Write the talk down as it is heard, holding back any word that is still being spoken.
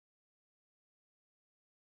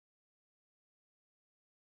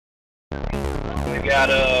We got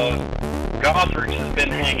Gothrixus has been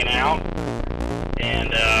hanging out,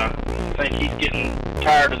 and I think he's getting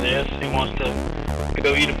tired of this. He wants to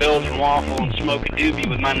go eat a Belgian waffle and smoke a doobie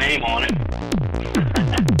with my name on it.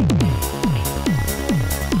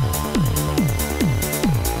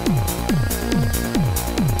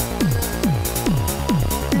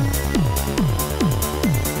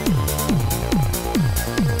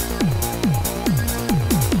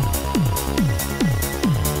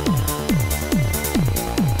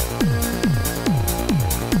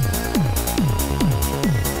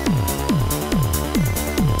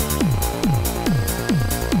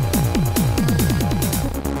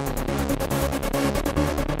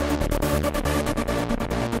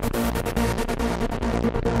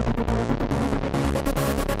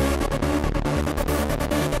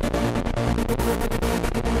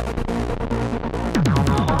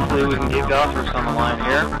 Hopefully we can get Gothrixus on the line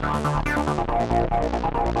here.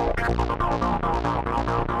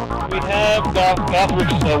 We have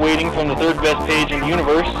Gothrixus waiting from the third best page in the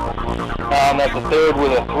universe. That's a third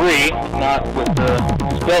with a 3, not with the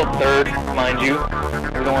spelled third, mind you.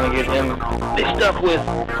 We don't want to get him mixed up with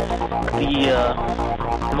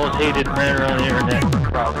the most hated man around the internet,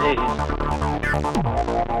 Rob Hayes.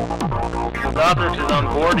 Gothrixus is on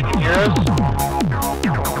board, you can hear us.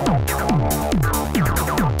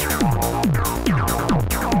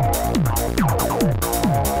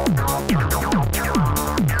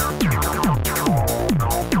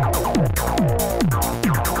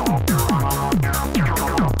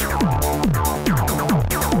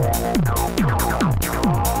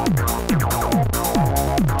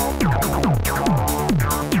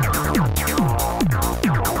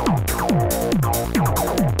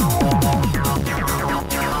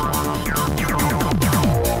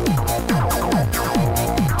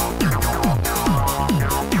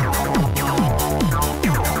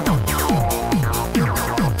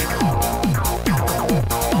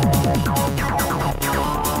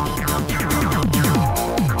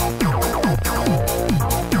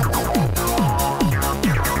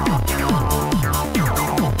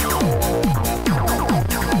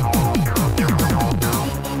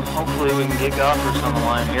 Hopefully we can get Gothrixus on the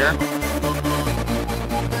line here.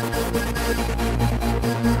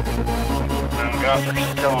 Gothrixus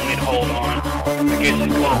is telling me to hold on. I guess he's going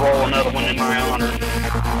to roll another one in my honor.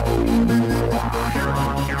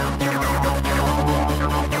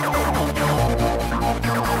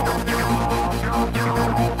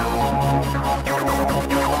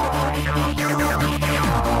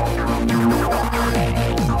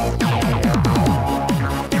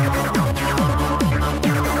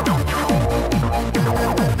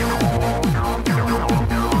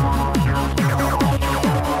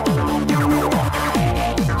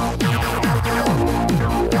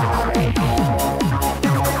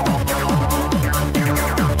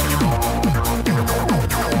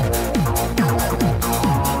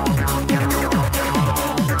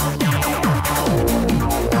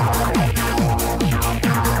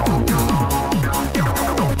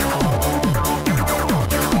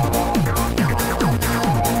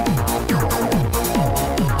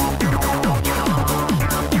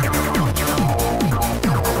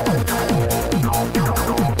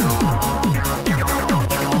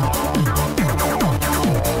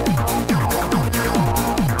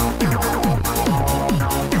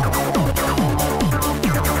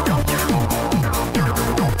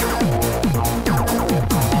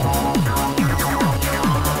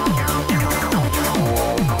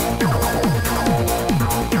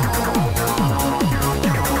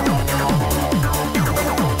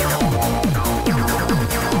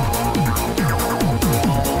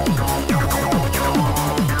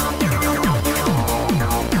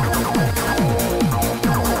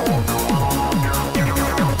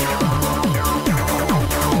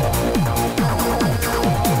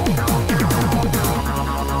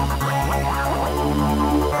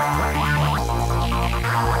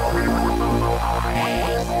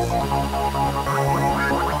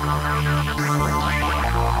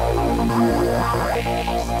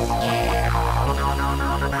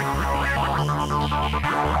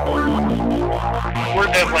 We're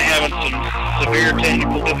definitely having some severe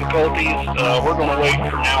technical difficulties. We're going to wait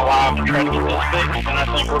for Now Live to try to get this fixed, and I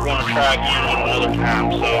think we're going to try again another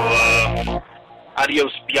time. So,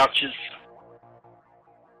 adios, biatches.